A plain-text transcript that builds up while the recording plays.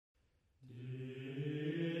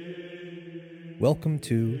Welcome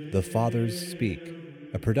to The Fathers Speak,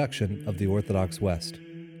 a production of the Orthodox West.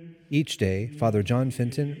 Each day, Father John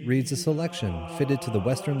Fenton reads a selection fitted to the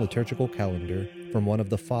Western liturgical calendar from one of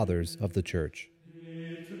the Fathers of the Church.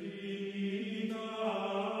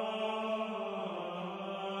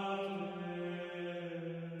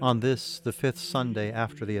 On this, the fifth Sunday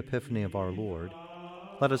after the Epiphany of our Lord,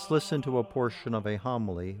 let us listen to a portion of a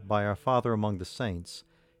homily by our Father among the Saints,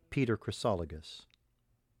 Peter Chrysologus.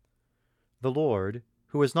 The Lord,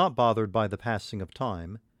 who is not bothered by the passing of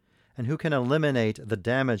time, and who can eliminate the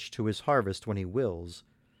damage to his harvest when he wills,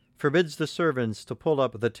 forbids the servants to pull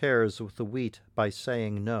up the tares with the wheat by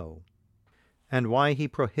saying no. And why he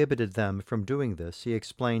prohibited them from doing this he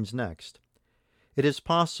explains next. It is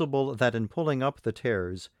possible that in pulling up the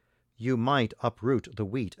tares you might uproot the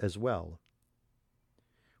wheat as well.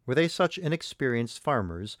 Were they such inexperienced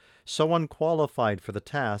farmers, so unqualified for the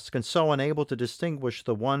task, and so unable to distinguish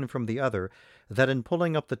the one from the other, that in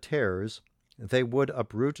pulling up the tares they would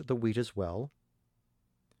uproot the wheat as well?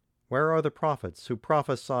 Where are the prophets who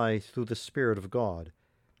prophesy through the Spirit of God?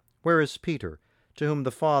 Where is Peter, to whom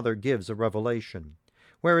the Father gives a revelation?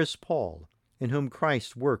 Where is Paul, in whom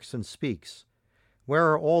Christ works and speaks? Where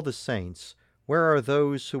are all the saints? Where are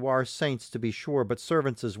those who are saints to be sure, but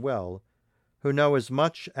servants as well, who know as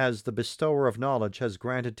much as the bestower of knowledge has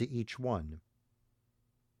granted to each one?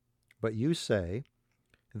 But you say,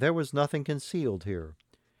 there was nothing concealed here.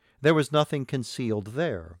 There was nothing concealed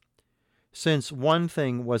there. Since one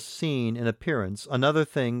thing was seen in appearance, another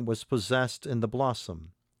thing was possessed in the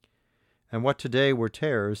blossom. And what today were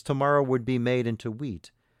tares, tomorrow would be made into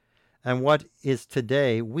wheat. And what is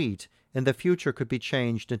today wheat, in the future could be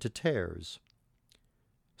changed into tares.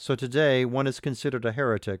 So today one is considered a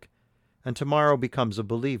heretic, and tomorrow becomes a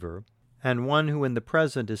believer, and one who in the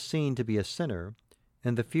present is seen to be a sinner,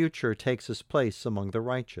 in the future takes his place among the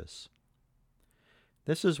righteous.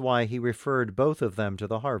 This is why he referred both of them to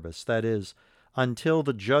the harvest, that is, until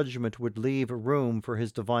the judgment would leave room for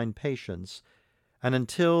his divine patience, and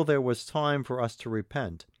until there was time for us to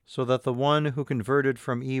repent, so that the one who converted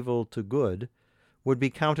from evil to good would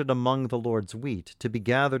be counted among the Lord's wheat, to be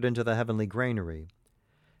gathered into the heavenly granary,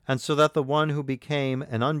 and so that the one who became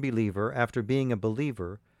an unbeliever after being a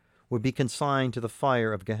believer would be consigned to the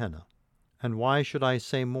fire of Gehenna. And why should I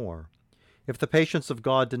say more? If the patience of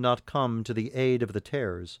God did not come to the aid of the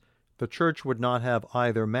tares, the Church would not have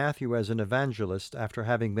either Matthew as an evangelist after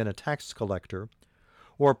having been a tax collector,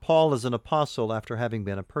 or Paul as an apostle after having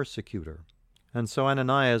been a persecutor. And so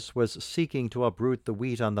Ananias was seeking to uproot the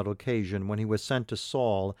wheat on that occasion when he was sent to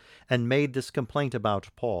Saul and made this complaint about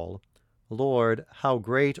Paul, Lord, how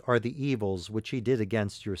great are the evils which he did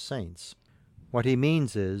against your saints. What he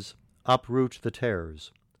means is, uproot the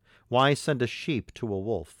tares. Why send a sheep to a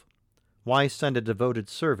wolf? Why send a devoted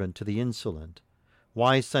servant to the insolent?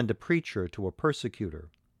 Why send a preacher to a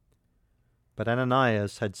persecutor? But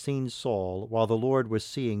Ananias had seen Saul while the Lord was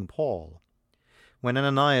seeing Paul. When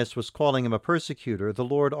Ananias was calling him a persecutor, the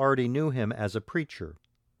Lord already knew him as a preacher.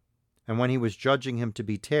 And when he was judging him to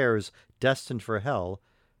be tares destined for hell,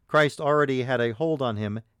 Christ already had a hold on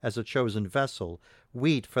him as a chosen vessel,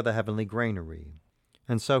 wheat for the heavenly granary.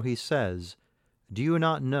 And so he says, do you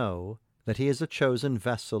not know that he is a chosen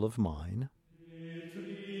vessel of mine?